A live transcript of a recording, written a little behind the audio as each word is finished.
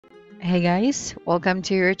Hey guys, welcome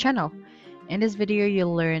to your channel. In this video,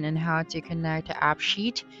 you'll learn on how to connect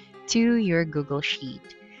Appsheet to your Google Sheet.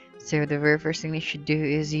 So the very first thing you should do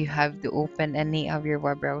is you have to open any of your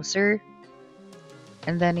web browser,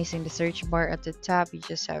 and then using the search bar at the top, you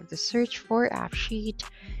just have to search for Appsheet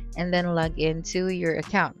and then log into your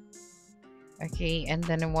account. Okay, and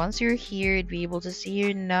then once you're here, you'd be able to see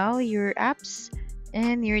here now your apps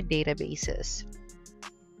and your databases.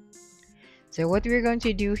 So what we're going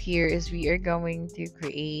to do here is we are going to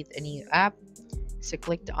create a new app. So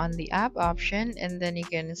click on the app option, and then you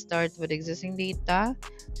can start with existing data,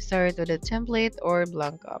 start with a template or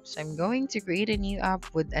blank app. So I'm going to create a new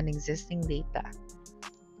app with an existing data.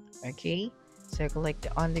 Okay, so click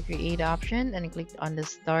on the create option and click on the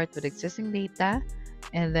start with existing data,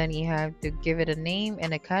 and then you have to give it a name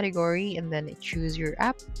and a category, and then choose your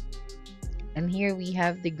app. And here we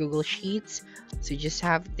have the Google Sheets, so you just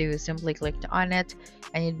have to simply click on it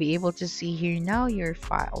and you'll be able to see here now your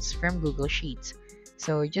files from Google Sheets.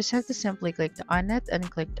 So you just have to simply click on it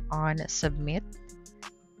and click on submit.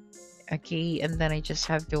 Okay, and then I just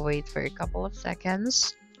have to wait for a couple of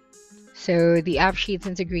seconds. So the Appsheet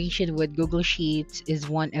integration with Google Sheets is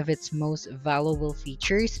one of its most valuable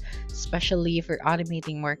features, especially for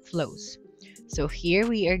automating workflows. So here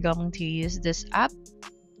we are going to use this app.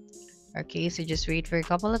 Okay, so just wait for a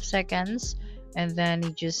couple of seconds and then you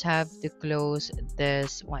just have to close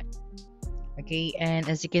this one. Okay, and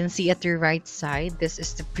as you can see at the right side, this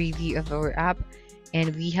is the preview of our app,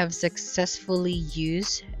 and we have successfully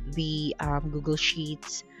used the Google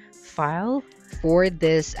Sheets file for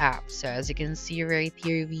this app. So as you can see right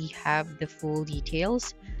here, we have the full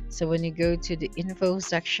details. So when you go to the info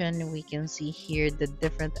section, we can see here the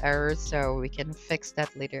different errors, so we can fix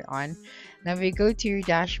that later on. Now we go to your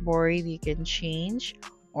dashboard, you can change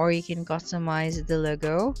or you can customize the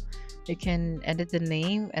logo. You can edit the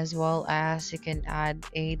name as well as you can add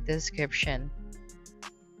a description.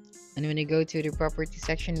 And when you go to the property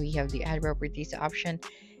section, we have the add properties option,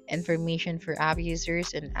 information for app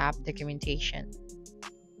users, and app documentation.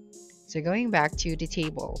 So going back to the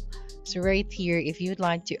table, so right here, if you'd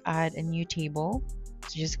like to add a new table,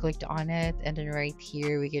 so just click on it, and then right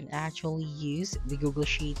here we can actually use the Google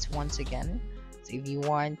Sheets once again. So if you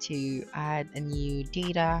want to add a new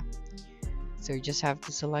data, so you just have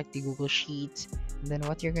to select the Google Sheets. And then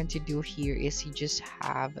what you're going to do here is you just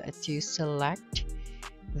have to select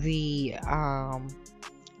the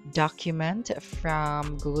document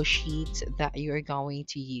from Google Sheets that you are going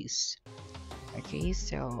to use. Okay,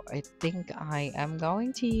 so I think I am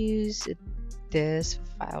going to use this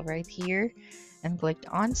file right here and clicked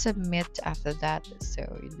on submit after that. So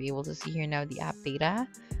you'll be able to see here now the app data,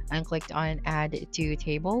 and clicked on add to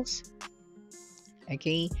tables.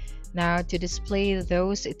 Okay, now to display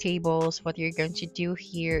those tables, what you're going to do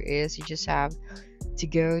here is you just have to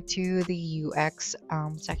go to the UX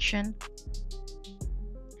section.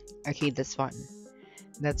 Okay, this one.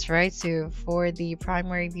 That's right. So for the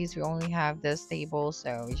primary views, we only have this table,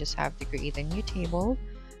 so we just have to create a new table.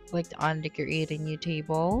 Click on the create a new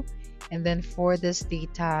table, and then for this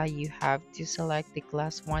data you have to select the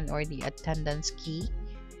class 1 or the attendance key,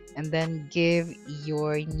 and then give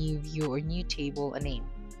your new view or new table a name.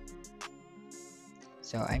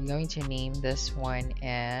 So I'm going to name this one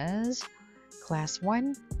as class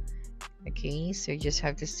 1. Okay, so you just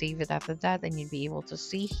have to save it after that, and you'll be able to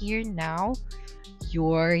see here now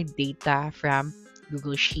your data from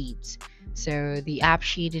Google Sheets. So the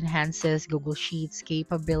Appsheet enhances Google Sheets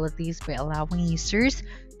capabilities by allowing users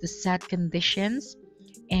to set conditions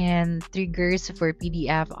and triggers for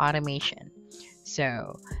PDF automation.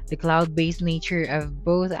 So the cloud-based nature of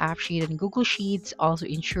both Appsheet and Google Sheets also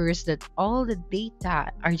ensures that all the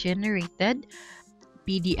data are generated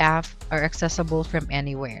PDF are accessible from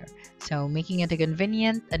anywhere, so making it a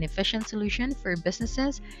convenient and efficient solution for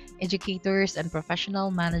businesses, educators, and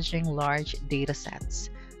professionals managing large data sets.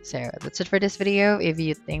 So that's it for this video. If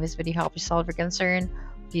you think this video helped you solve your concern,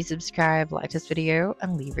 please subscribe, like this video,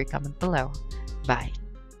 and leave your comment below. Bye.